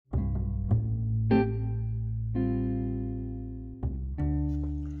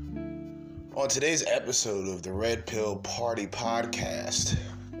On today's episode of the Red Pill Party Podcast,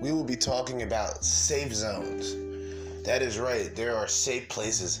 we will be talking about safe zones. That is right, there are safe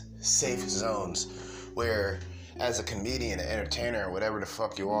places, safe zones, where as a comedian, an entertainer, or whatever the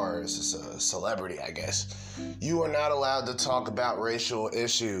fuck you are, as a celebrity, I guess, you are not allowed to talk about racial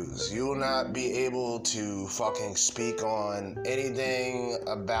issues. You will not be able to fucking speak on anything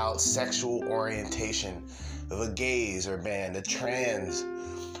about sexual orientation. The gays are banned, the trans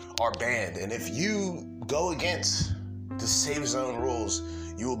are banned, and if you go against the safe zone rules,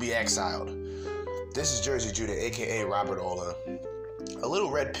 you will be exiled. This is Jersey Judah, aka Robert Ola. A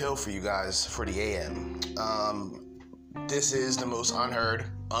little red pill for you guys for the AM. This is the most unheard,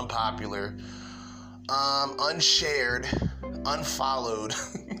 unpopular, unshared, unfollowed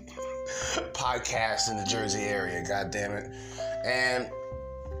podcast in the Jersey area, God damn it. And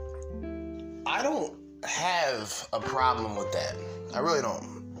I don't have a problem with that. I really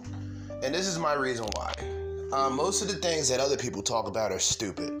don't. And this is my reason why. Most of the things that other people talk about are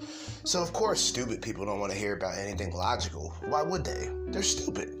stupid. So, of course, stupid people don't want to hear about anything logical. Why would they? They're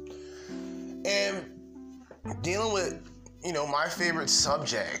stupid. And dealing with, my favorite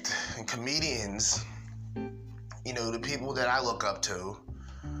subject and comedians, the people that I look up to,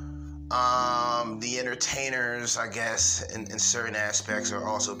 the entertainers, I guess, in certain aspects are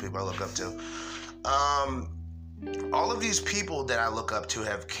also people I look up to. All of these people that I look up to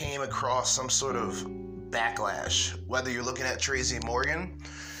have came across some sort of backlash. Whether you're looking at Tracy Morgan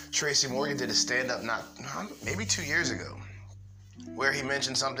did a stand-up maybe 2 years ago, where he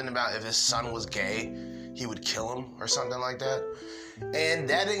mentioned something about if his son was gay, he would kill him or something like that. And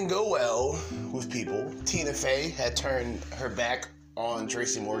that didn't go well with people. Tina Fey had turned her back on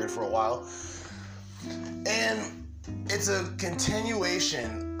Tracy Morgan for a while. And it's a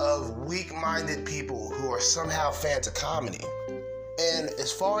continuation of weak-minded people who are somehow fans of comedy. And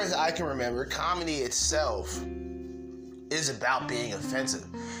as far as I can remember, comedy itself is about being offensive.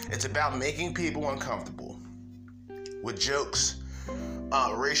 It's about making people uncomfortable with jokes,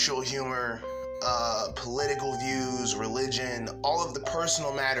 racial humor, political views, religion, all of the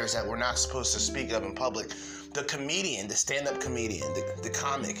personal matters that we're not supposed to speak of in public. The comedian, the stand-up comedian, the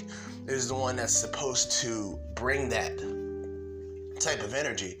comic is the one that's supposed to bring that type of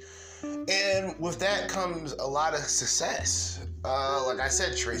energy. And with that comes a lot of success. Like I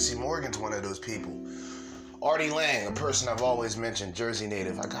said, Tracy Morgan's one of those people. Artie Lang, a person I've always mentioned, Jersey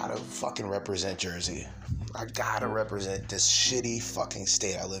native. I gotta fucking represent Jersey. I gotta represent this shitty fucking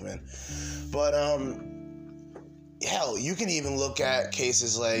state I live in. But, hell, you can even look at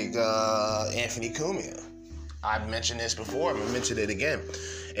cases like Anthony Cumia. I've mentioned this before, I'm gonna mention it again.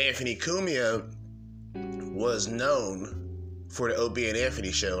 Anthony Cumia was known for the Opie and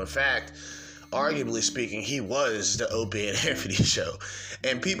Anthony show. In fact, arguably speaking, he was the Opie and Anthony show.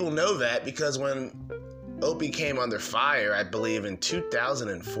 And people know that because when Opie came under fire, I believe in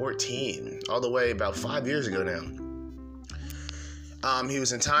 2014, all the way about 5 years ago now, he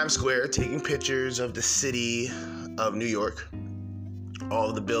was in Times Square taking pictures of the city of New York, all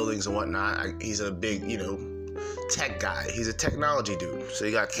of the buildings and whatnot. He's a big, tech guy. He's a technology dude. So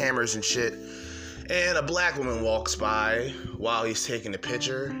he got cameras and shit. And a black woman walks by while he's taking the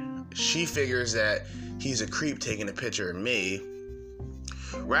picture. She figures that he's a creep taking a picture of me.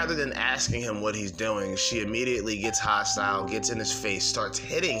 Rather than asking him what he's doing, she immediately gets hostile, gets in his face, starts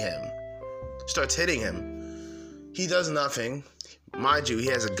hitting him. He does nothing. Mind you, he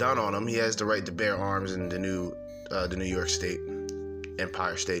has a gun on him. He has the right to bear arms in the New York State,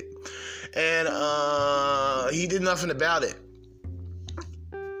 Empire State. And he did nothing about it.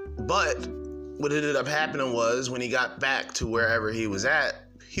 But what ended up happening was when he got back to wherever he was at,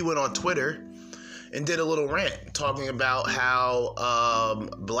 he went on Twitter and did a little rant talking about how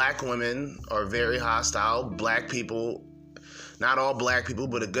black women are very hostile. Black people, not all black people,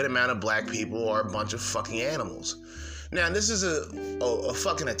 but a good amount of black people are a bunch of fucking animals. Now, this is a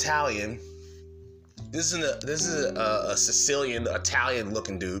fucking Italian. This is a Sicilian,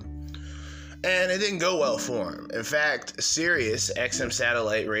 Italian-looking dude. And it didn't go well for him. In fact, Sirius, XM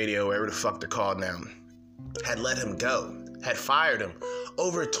Satellite Radio, whatever the fuck they're called now, had let him go, had fired him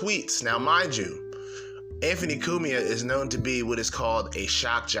over tweets. Now, mind you, Anthony Cumia is known to be what is called a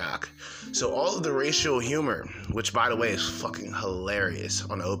shock jock. So all of the racial humor, which, by the way, is fucking hilarious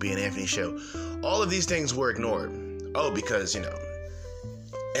on the Opie and Anthony show, all of these things were ignored. Oh, because, it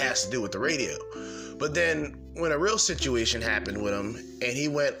has to do with the radio. But then when a real situation happened with him and he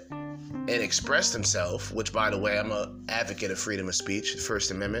went and expressed himself, which, by the way, I'm an advocate of freedom of speech, First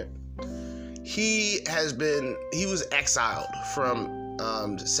Amendment, he was exiled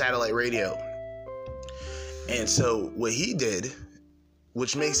from satellite radio. And so what he did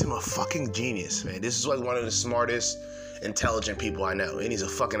which makes him a fucking genius, man. This is like one of the smartest, intelligent people I know, and he's a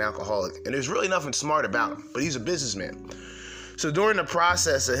fucking alcoholic. And there's really nothing smart about him, but he's a businessman. So during the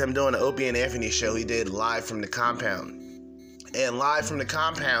process of him doing the Opie and Anthony show, he did Live from the Compound. And Live from the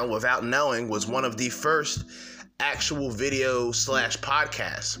Compound, without knowing, was one of the first actual video /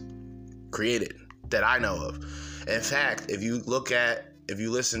 podcasts created that I know of. In fact, if you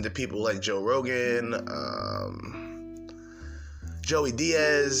listen to people like Joe Rogan, Joey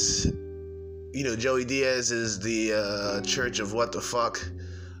Diaz, Joey Diaz is the Church of What the Fuck,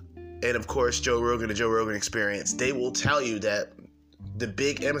 and of course Joe Rogan, the Joe Rogan Experience, they will tell you that the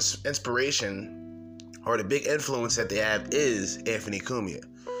big inspiration or the big influence that they have is Anthony Cumia.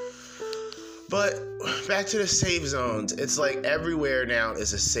 But back to the safe zones, it's like everywhere now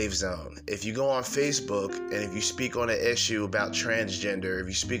is a safe zone. If you go on Facebook and if you speak on an issue about transgender, if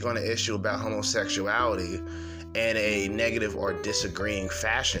you speak on an issue about homosexuality in a negative or disagreeing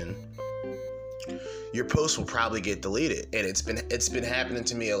fashion, your post will probably get deleted. And it's been happening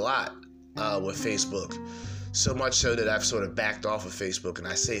to me a lot with Facebook. So much so that I've sort of backed off of Facebook and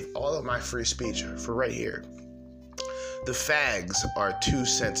I save all of my free speech for right here. The fags are too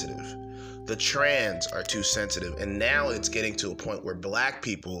sensitive. The trans are too sensitive. And now it's getting to a point where black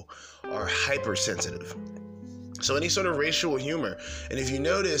people are hypersensitive. So any sort of racial humor. And if you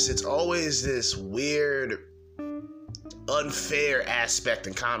notice, it's always this weird, unfair aspect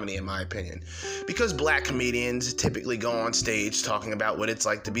in comedy, in my opinion. Because black comedians typically go on stage talking about what it's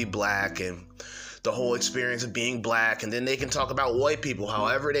like to be black and the whole experience of being black. And then they can talk about white people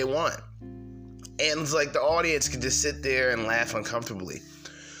however they want. And it's like the audience can just sit there and laugh uncomfortably.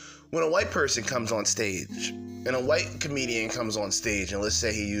 When a white person comes on stage, and a white comedian comes on stage, and let's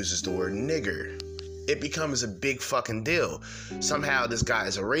say he uses the word nigger, it becomes a big fucking deal. Somehow this guy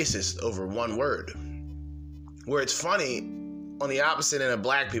is a racist over one word. Where it's funny, on the opposite end of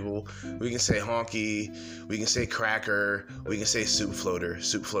black people, we can say honky, we can say cracker, we can say soup floater.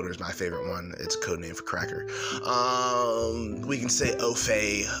 Soup floater is my favorite one. It's a code name for cracker. We can say au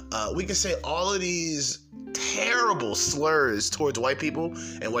fait. We can say all of these terrible slurs towards white people,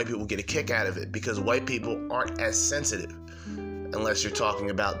 and white people get a kick out of it because white people aren't as sensitive unless you're talking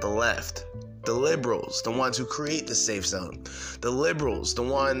about the left. The liberals, the ones who create the safe zone. The liberals, the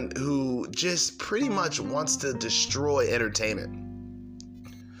one who just pretty much wants to destroy entertainment.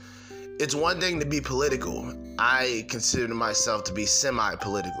 It's one thing to be political. I consider myself to be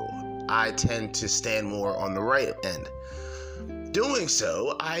semi-political. I tend to stand more on the right end. Doing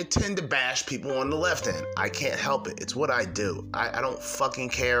so, I tend to bash people on the left end. I can't help it. It's what I do. I don't fucking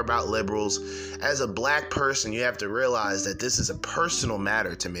care about liberals. As a black person, you have to realize that this is a personal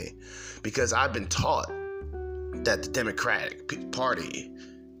matter to me because I've been taught that the Democratic Party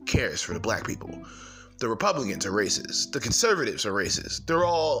cares for the black people. The Republicans are racist. The conservatives are racist. They're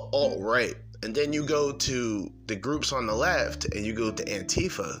all alt-right. And then you go to the groups on the left and you go to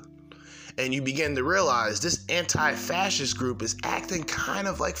Antifa. And you begin to realize this anti-fascist group is acting kind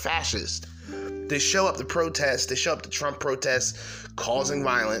of like fascist. They show up to protests. They show up to Trump protests, causing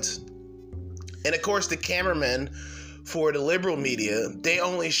violence. And of course, the cameramen for the liberal media, they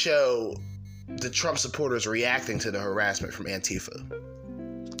only show the Trump supporters reacting to the harassment from Antifa.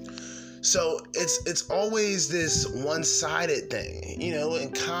 So it's always this one-sided thing.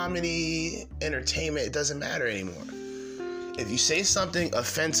 In comedy, entertainment, it doesn't matter anymore. If you say something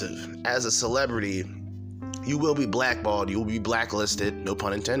offensive as a celebrity, you will be blackballed, you will be blacklisted, no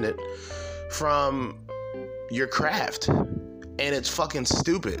pun intended, from your craft. And it's fucking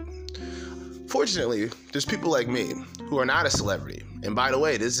stupid. Fortunately, there's people like me who are not a celebrity. And by the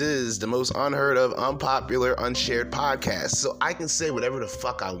way, this is the most unheard of, unpopular, unshared podcast. So I can say whatever the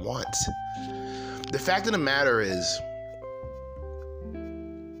fuck I want. The fact of the matter is,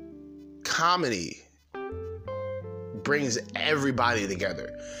 comedy brings everybody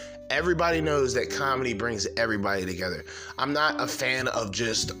together. Everybody knows that comedy brings everybody together. I'm not a fan of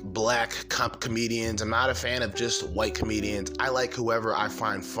just black comedians. I'm not a fan of just white comedians. I like whoever I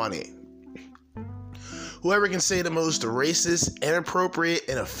find funny. Whoever can say the most racist, inappropriate,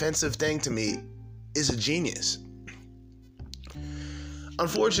 and offensive thing to me is a genius.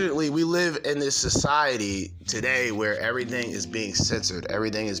 Unfortunately, we live in this society today where everything is being censored.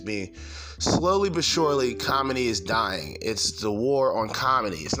 Everything is being slowly but surely, comedy is dying. It's the war on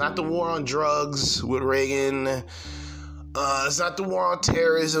comedy. It's not the war on drugs with Reagan. It's not the war on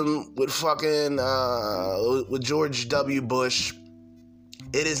terrorism with with George W. Bush.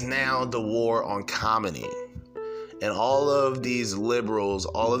 It is now the war on comedy. And all of these liberals,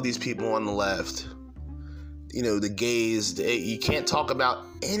 all of these people on the left, the gays, you can't talk about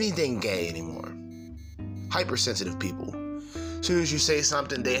anything gay anymore. Hypersensitive people. As soon as you say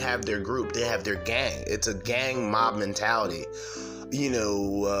something, they have their group, they have their gang. It's a gang mob mentality.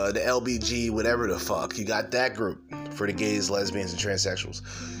 The LBG, whatever the fuck. You got that group for the gays, lesbians, and transsexuals.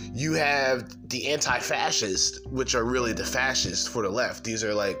 You have the anti-fascists, which are really the fascists for the left. These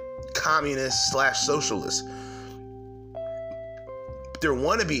are like communists / socialists. They're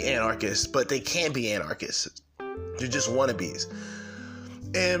wannabe anarchists, but they can't be anarchists. They're just wannabes.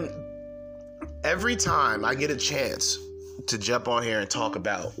 And every time I get a chance to jump on here and talk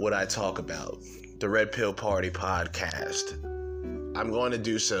about what I talk about, the Red Pill Party podcast, I'm going to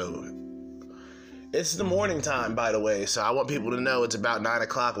do so. It's the morning time, by the way, so I want people to know it's about 9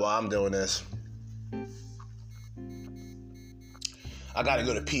 o'clock while I'm doing this. I got to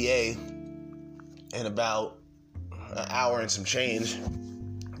go to PA in about an hour and some change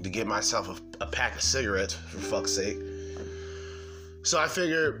to get myself a pack of cigarettes, for fuck's sake. So I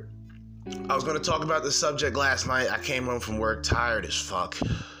figured I was going to talk about this subject last night. I came home from work tired as fuck.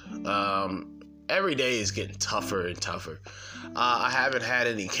 Every day is getting tougher and tougher. I haven't had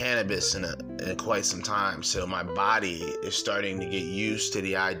any cannabis in quite some time, so my body is starting to get used to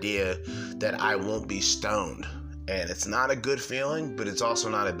the idea that I won't be stoned. And it's not a good feeling, but it's also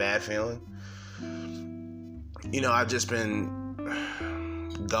not a bad feeling. I've just been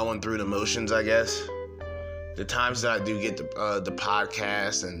going through the motions, I guess. The times that I do get the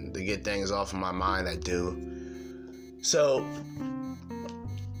podcast and to get things off of my mind, I do. So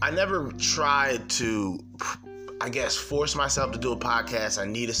I never tried to, force myself to do a podcast. I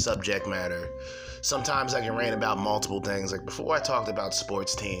need a subject matter. Sometimes I can rant about multiple things. Like before, I talked about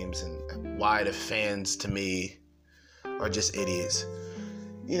sports teams and why the fans, to me, are just idiots.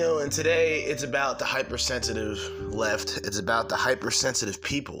 And today it's about the hypersensitive left. It's about the hypersensitive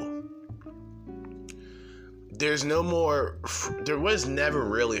people. There was never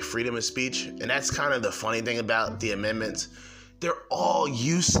really freedom of speech. And that's kind of the funny thing about the amendments. They're all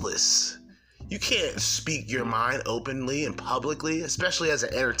useless. You can't speak your mind openly and publicly, especially as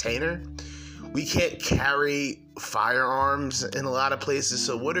an entertainer. We can't carry firearms in a lot of places.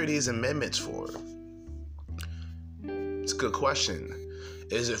 So what are these amendments for? It's a good question.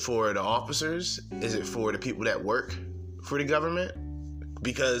 Is it for the officers? Is it for the people that work for the government?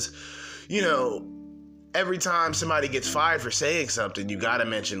 Because, every time somebody gets fired for saying something, you got to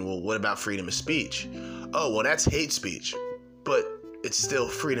mention, well, what about freedom of speech? Oh, well, that's hate speech. But it's still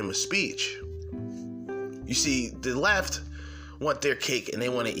freedom of speech. You see, the left want their cake and they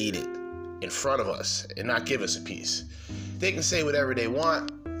want to eat it in front of us and not give us a piece. They can say whatever they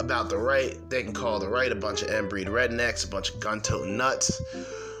want about the right. They can call the right a bunch of inbreed rednecks, a bunch of gun-toting nuts.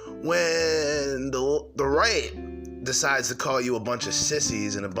 When the right decides to call you a bunch of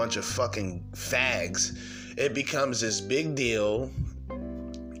sissies and a bunch of fucking fags, it becomes this big deal.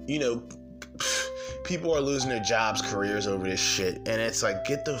 People are losing their jobs, careers over this shit. And it's like,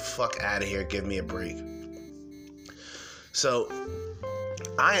 get the fuck out of here. Give me a break. So,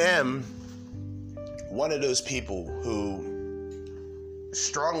 I am one of those people who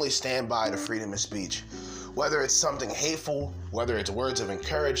strongly stand by the freedom of speech. Whether it's something hateful, whether it's words of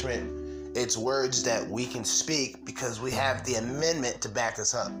encouragement, it's words that we can speak because we have the amendment to back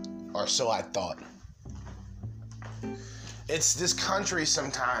us up. Or so I thought. This country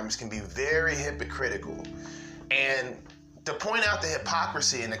sometimes can be very hypocritical. And to point out the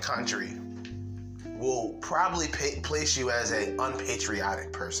hypocrisy in the country will probably place you as an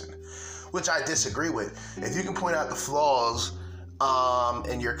unpatriotic person, which I disagree with. If you can point out the flaws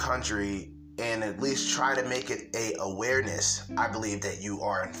in your country and at least try to make it a awareness, I believe that you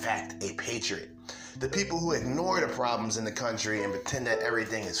are in fact a patriot. The people who ignore the problems in the country and pretend that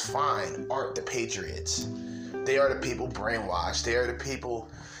everything is fine aren't the patriots. They are the people brainwashed. They are the people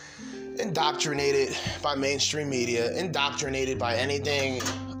indoctrinated by mainstream media, indoctrinated by anything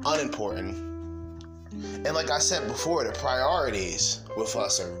unimportant. And like I said before, the priorities with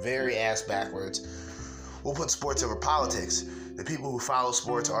us are very ass backwards. We'll put sports over politics. The people who follow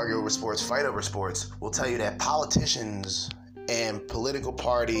sports, argue over sports, fight over sports will tell you that politicians and political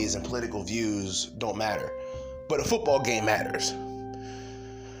parties and political views don't matter. But a football game matters.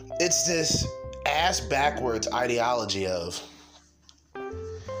 It's this ass backwards ideology of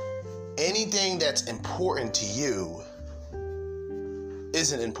anything that's important to you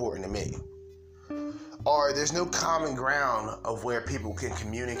isn't important to me. Or there's no common ground of where people can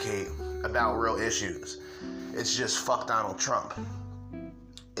communicate about real issues. It's just fuck Donald Trump.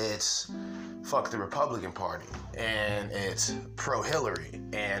 It's fuck the Republican Party. And it's pro-Hillary.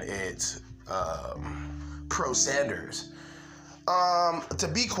 And it's pro-Sanders. To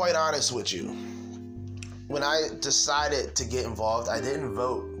be quite honest with you, when I decided to get involved, I didn't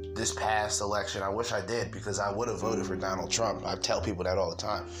vote this past election. I wish I did, because I would have voted for Donald Trump. I tell people that all the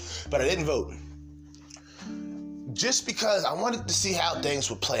time. But I didn't vote. Just because I wanted to see how things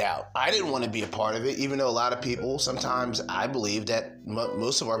would play out. I didn't want to be a part of it, even though a lot of people, sometimes I believe that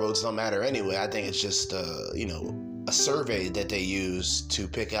most of our votes don't matter anyway. I think it's just, a survey that they use to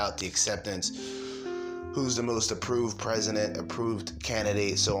pick out the acceptance, who's the most approved president, approved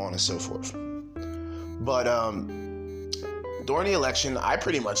candidate, so on and so forth. But during the election, I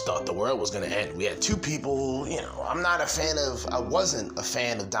pretty much thought the world was going to end. We had two people, I wasn't a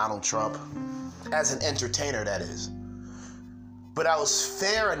fan of Donald Trump as an entertainer, that is. But I was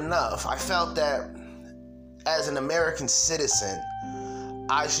fair enough. I felt that as an American citizen,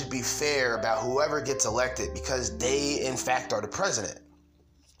 I should be fair about whoever gets elected, because they, in fact, are the president.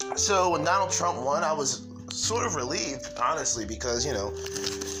 So when Donald Trump won, I was sort of relieved, honestly, because,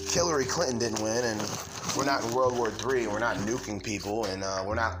 Hillary Clinton didn't win, and we're not in World War III, we're not nuking people, and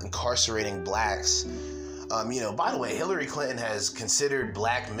we're not incarcerating blacks. By the way, Hillary Clinton has considered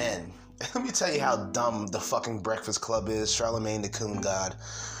black men. Let me tell you how dumb the fucking Breakfast Club is, Charlemagne the Coon God.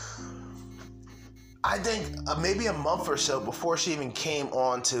 I think maybe a month or so before she even came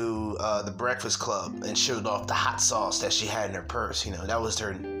on to the Breakfast Club and showed off the hot sauce that she had in her purse, that was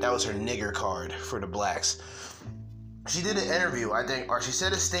her nigger card for the blacks. She did an interview, I think, or she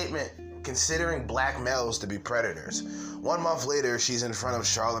said a statement considering black males to be predators. 1 month later, she's in front of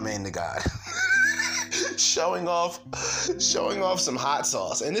Charlemagne the God. showing off some hot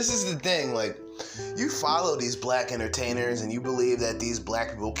sauce. And this is the thing, you follow these black entertainers and you believe that these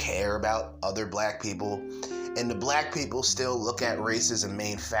black people care about other black people, and the black people still look at race as a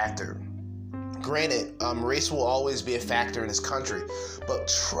main factor. Granted, race will always be a factor in this country, but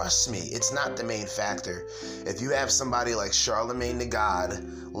trust me, it's not the main factor. If you have somebody like Charlemagne the God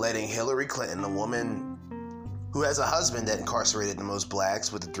letting Hillary Clinton, a woman who has a husband that incarcerated the most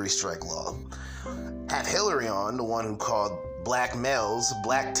blacks with the 3-strike law, have Hillary on, the one who called black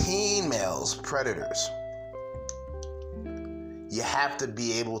teen males, predators. You have to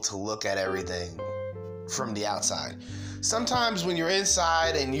be able to look at everything from the outside. Sometimes when you're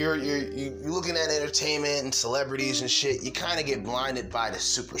inside and you're looking at entertainment and celebrities and shit, you kind of get blinded by the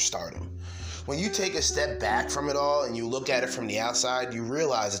superstardom. When you take a step back from it all and you look at it from the outside, you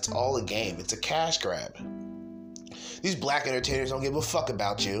realize it's all a game. It's a cash grab. These black entertainers don't give a fuck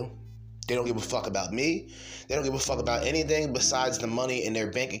about you. They don't give a fuck about me. They don't give a fuck about anything besides the money in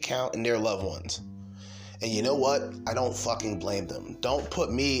their bank account and their loved ones. And you know what? I don't fucking blame them. Don't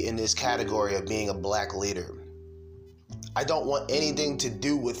put me in this category of being a black leader. I don't want anything to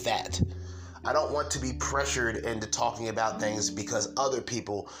do with that. I don't want to be pressured into talking about things because other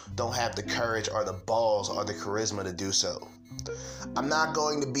people don't have the courage or the balls or the charisma to do so. I'm not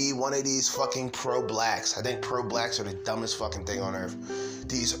going to be one of these fucking pro-blacks. I think pro-blacks are the dumbest fucking thing on earth.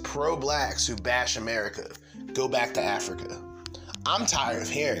 These pro-blacks who bash America. Go back to Africa. I'm tired of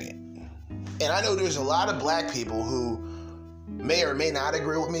hearing it. And I know there's a lot of black people who may or may not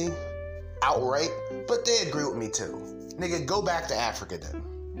agree with me outright, but they agree with me too. Nigga, go back to Africa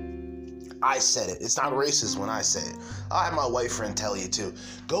then. I said it. It's not racist when I say it. I'll have my white friend tell you too.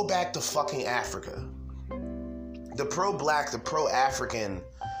 Go back to fucking Africa. The pro-black, the pro-African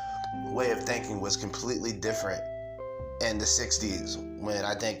way of thinking was completely different in the 60s, when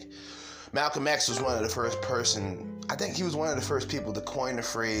I think Malcolm X was one of the first people to coin the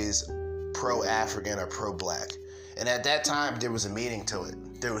phrase pro-African or pro-black. And at that time, there was a meaning to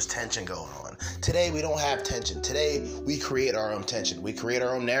it. There was tension going on. Today, we don't have tension. Today, we create our own tension. We create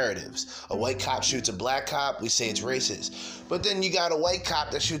our own narratives. A white cop shoots a black cop, we say it's racist. But then you got a white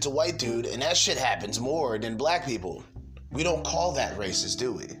cop that shoots a white dude, and that shit happens more than black people. We don't call that racist,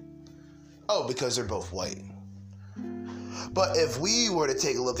 do we? Oh, because they're both white. But if we were to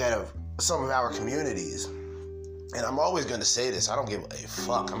take a look at some of our communities, and I'm always going to say this, I don't give a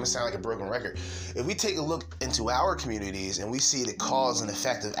fuck, I'm going to sound like a broken record. If we take a look into our communities and we see the cause and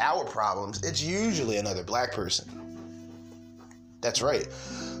effect of our problems, it's usually another black person. That's right.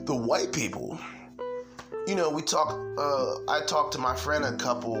 The white people, I talked to my friend a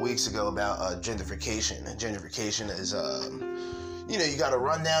couple of weeks ago about gentrification. And gentrification is, you got a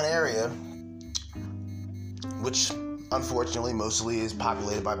rundown area, which unfortunately mostly is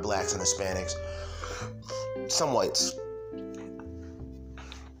populated by blacks and Hispanics. Some whites.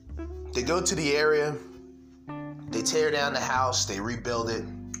 They go to the area, they tear down the house, they rebuild it,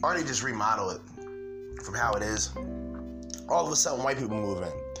 or they just remodel it from how it is. All of a sudden, white people move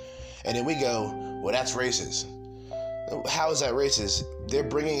in. And then we go, well, that's racist. How is that racist? They're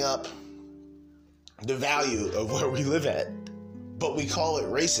bringing up the value of where we live at, but we call it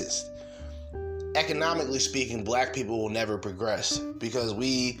racist. economically speaking, black people will never progress because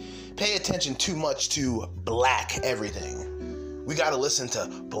we pay attention too much to black everything. We gotta listen to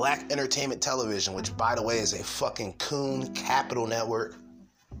Black Entertainment Television, which, by the way, is a fucking coon capital network.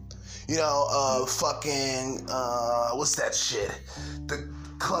 You know, what's that shit? The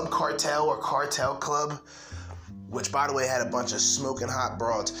Club Cartel or Cartel Club, which, by the way, had a bunch of smoking hot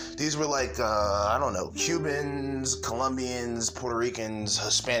broads. These were like, I don't know, Cubans, Colombians, Puerto Ricans,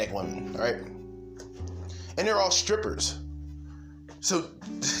 Hispanic women, right? And they're all strippers. So,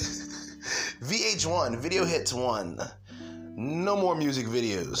 VH1, Video Hits 1, no more music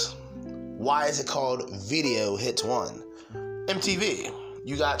videos. Why is it called Video Hits 1? MTV,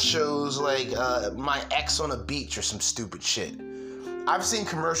 you got shows like My Ex on a Beach or some stupid shit. I've seen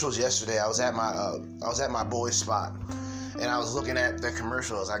commercials yesterday. I was at my boy's spot, and I was looking at the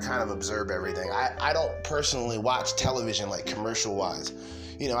commercials. I kind of observe everything. I don't personally watch television like commercial-wise.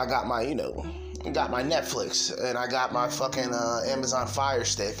 You know, I got my Netflix, and I got my fucking Amazon Fire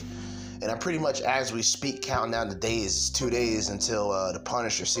Stick, and I'm pretty much, as we speak, counting down the days. It's 2 days until The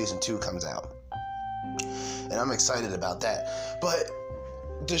Punisher Season 2 comes out. And I'm excited about that. But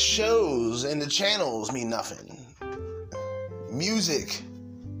the shows and the channels mean nothing. Music,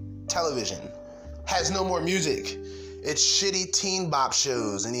 television, has no more music. It's shitty teen bop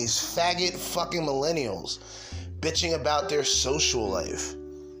shows and these faggot fucking millennials bitching about their social life,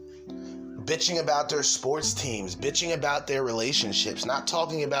 bitching about their sports teams, bitching about their relationships, not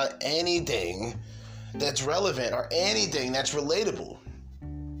talking about anything that's relevant or anything that's relatable.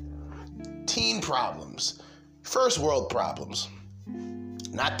 Teen problems, first world problems,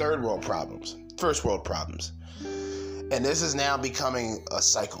 not third world problems, first world problems. And this is now becoming a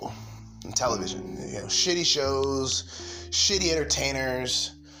cycle in television. You know, shitty shows, shitty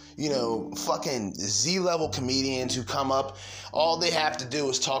entertainers, you know, fucking Z-level comedians who come up. All they have to do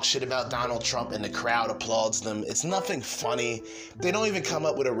is talk shit about Donald Trump and the crowd applauds them. It's nothing funny. They don't even come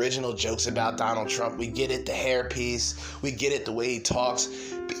up with original jokes about Donald Trump. We get it, the hairpiece. We get it, the way he talks.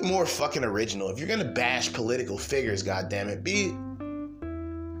 Be more fucking original. If you're gonna bash political figures, goddammit,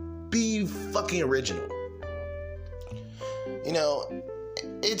 be fucking original. You know,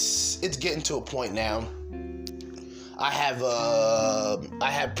 it's getting to a point now. I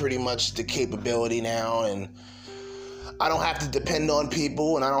have pretty much the capability now, and I don't have to depend on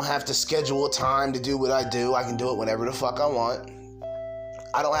people, and I don't have to schedule a time to do what I do. I can do it whenever the fuck I want.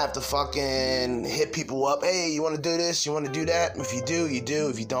 I don't have to fucking hit people up. Hey, you want to do this? You want to do that? If you do, you do.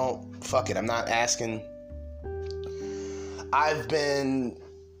 If you don't, fuck it. I'm not asking.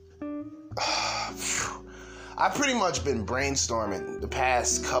 I've pretty much been brainstorming the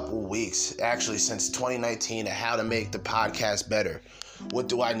past couple weeks, actually since 2019, of how to make the podcast better. What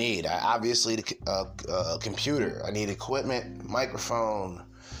do I need? Obviously, a computer. I need equipment, microphone.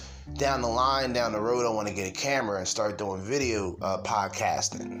 Down the road, I want to get a camera and start doing video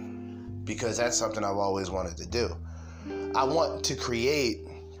podcasting, because that's something I've always wanted to do. I want to create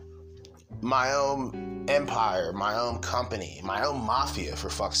my own empire, my own company, my own mafia, for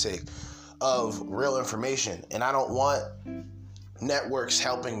fuck's sake, of real information. And I don't want networks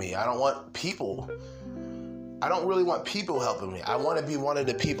helping me. I don't really want people helping me. I want to be one of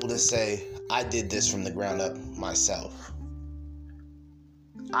the people to say, I did this from the ground up myself.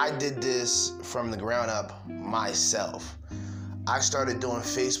 I did this from the ground up myself. I started doing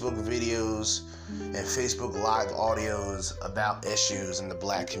Facebook videos and Facebook Live audios about issues in the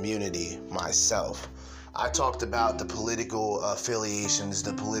black community myself. I talked about the political affiliations,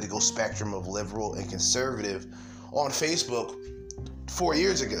 the political spectrum of liberal and conservative on Facebook 4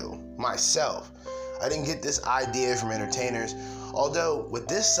 years ago, myself. I didn't get this idea from entertainers, although with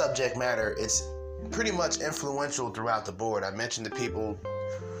this subject matter, it's pretty much influential throughout the board. I mentioned the people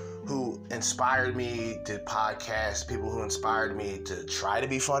who inspired me to podcast, people who inspired me to try to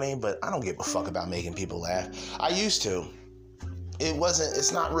be funny, but I don't give a fuck about making people laugh. I used to.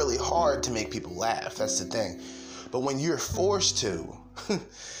 It's not really hard to make people laugh, that's the thing. But when you're forced to,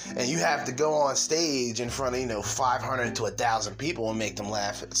 and you have to go on stage in front of, 500 to 1,000 people and make them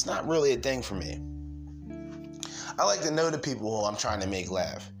laugh, it's not really a thing for me. I like to know the people who I'm trying to make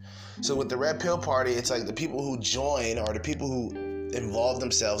laugh. So with the Red Pill Party, it's like the people who join are the people who involve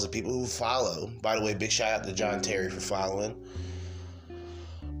themselves, the people who follow. By the way, big shout out to John Terry for following.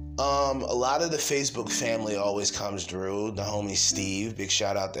 A lot of the Facebook family always comes through. The homie Steve, big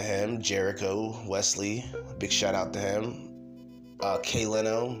shout out to him. Jericho, Wesley, big shout out to him. Kay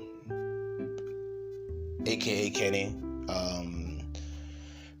Leno, aka Kenny.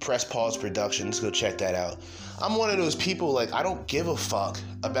 Press Pause Productions, go check that out. I'm one of those people, I don't give a fuck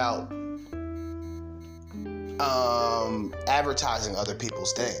about advertising other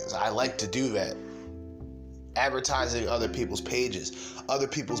people's things. I like to do that. Advertising other people's pages, other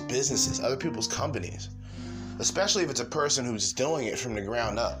people's businesses, other people's companies. Especially if it's a person who's doing it from the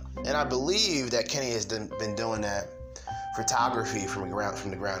ground up. And I believe that Kenny has been doing that photography from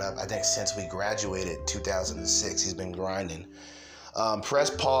the ground up. I think since we graduated 2006, he's been grinding. Press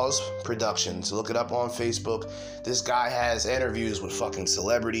Pause Productions. Look it up on Facebook. This guy has interviews with fucking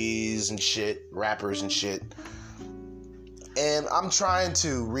celebrities and shit, rappers and shit. And I'm trying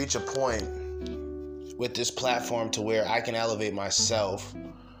to reach a point with this platform to where I can elevate myself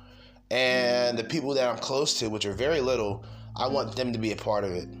and the people that I'm close to, which are very little. I want them to be a part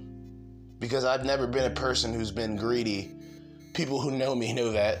of it because I've never been a person who's been greedy. People who know me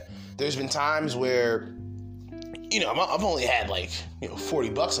know that. There's been times where, I've only had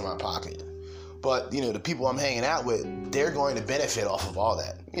 $40 in my pocket. But, the people I'm hanging out with, they're going to benefit off of all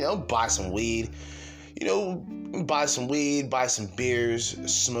that. Buy some weed, buy some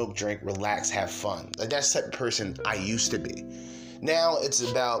beers, smoke, drink, relax, have fun. That's the type of person I used to be. Now it's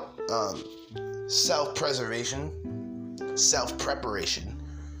about self-preservation, self-preparation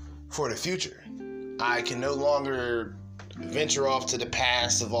for the future. I can no longer venture off to the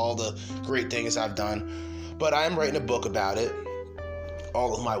past of all the great things I've done, but I am writing a book about it,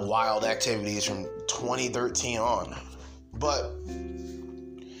 all of my wild activities from 2013 on. But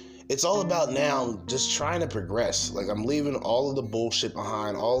it's all about now just trying to progress. I'm leaving all of the bullshit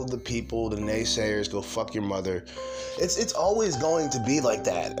behind, all of the people, the naysayers, go fuck your mother. It's always going to be like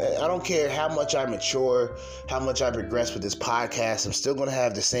that. I don't care how much I mature, how much I progress with this podcast, I'm still going to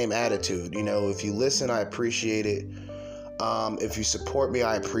have the same attitude. If you listen, I appreciate it. If you support me,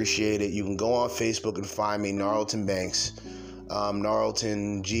 I appreciate it. You can go on Facebook and find me, Gnarlton Banks.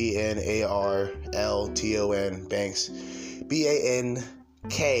 Gnarlton, Gnarlton Banks,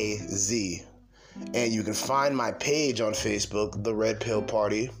 BANKZ. And you can find my page on Facebook, The Red Pill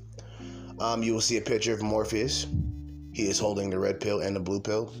Party. You will see a picture of Morpheus. He is holding the red pill and the blue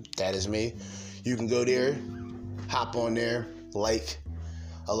pill. That is me. You can go there, hop on there, like.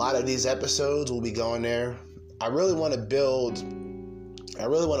 A lot of these episodes will be going there. I really want to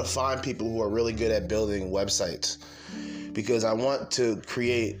find people who are really good at building websites, because I want to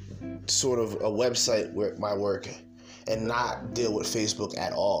create sort of a website with my work and not deal with Facebook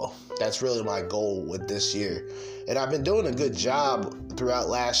at all. That's really my goal with this year. And I've been doing a good job throughout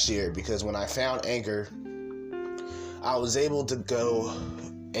last year, because when I found Anchor, I was able to go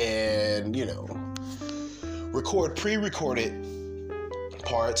and, record pre-recorded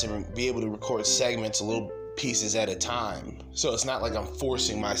parts and be able to record segments, little pieces at a time. So it's not like I'm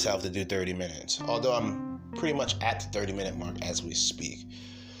forcing myself to do 30 minutes, although I'm pretty much at the 30-minute mark as we speak.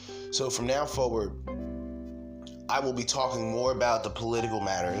 So from now forward, I will be talking more about the political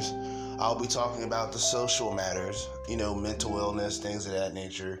matters. I'll be talking about the social matters, mental illness, things of that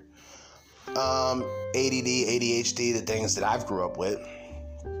nature. ADD, ADHD, the things that I've grew up with.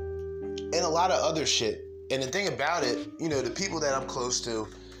 And a lot of other shit. And the thing about it, the people that I'm close to,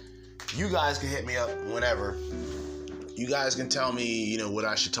 you guys can hit me up whenever. You guys can tell me, what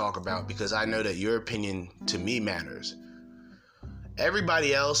I should talk about, because I know that your opinion to me matters.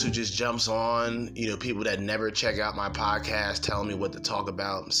 Everybody else who just jumps on, people that never check out my podcast telling me what to talk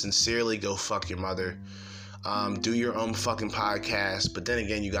about, sincerely go fuck your mother. Do your own fucking podcast. But then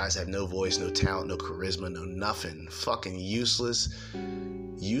again, you guys have no voice, no talent, no charisma, no nothing. Fucking useless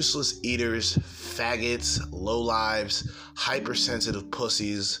eaters, faggots, lowlives, hypersensitive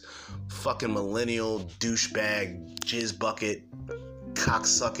pussies, fucking millennial douchebag, jizz bucket,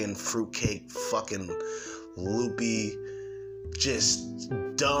 cocksucking, fruitcake, fucking loopy, just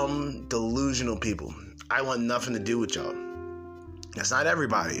dumb, delusional people. I want nothing to do with y'all. That's not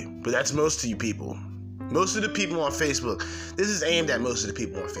everybody, but that's most of you people. Most of the people on Facebook. This is aimed at most of the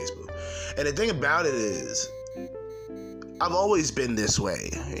people on Facebook. And the thing about it is, I've always been this way.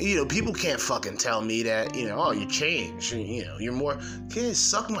 People can't fucking tell me that, oh, you changed. You're more,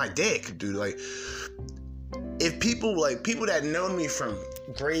 suck my dick, dude. If people that know me from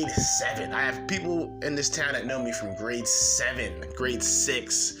grade 7, I have people in this town that know me from grade 7, grade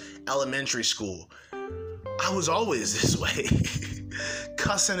 6, elementary school. I was always this way.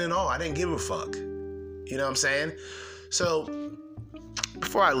 Cussing and all. I didn't give a fuck. You know what I'm saying? So,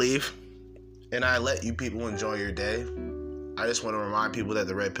 before I leave, and I let you people enjoy your day, I just want to remind people that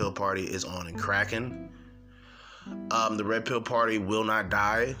the Red Pill Party is on and cracking. The Red Pill Party will not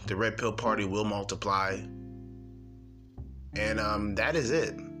die. The Red Pill Party will multiply. And that is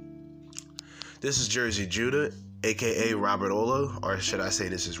it. This is Jersey Judah, a.k.a. Robert Ola, or should I say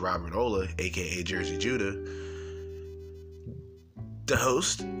this is Robert Ola, a.k.a. Jersey Judah, the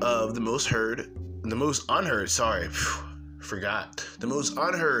host of the most heard the most unheard, forgot. The most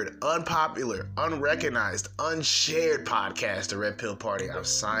unheard, unpopular, unrecognized, unshared podcast, The Red Pill Party. I'm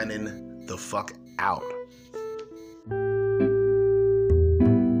signing the fuck out.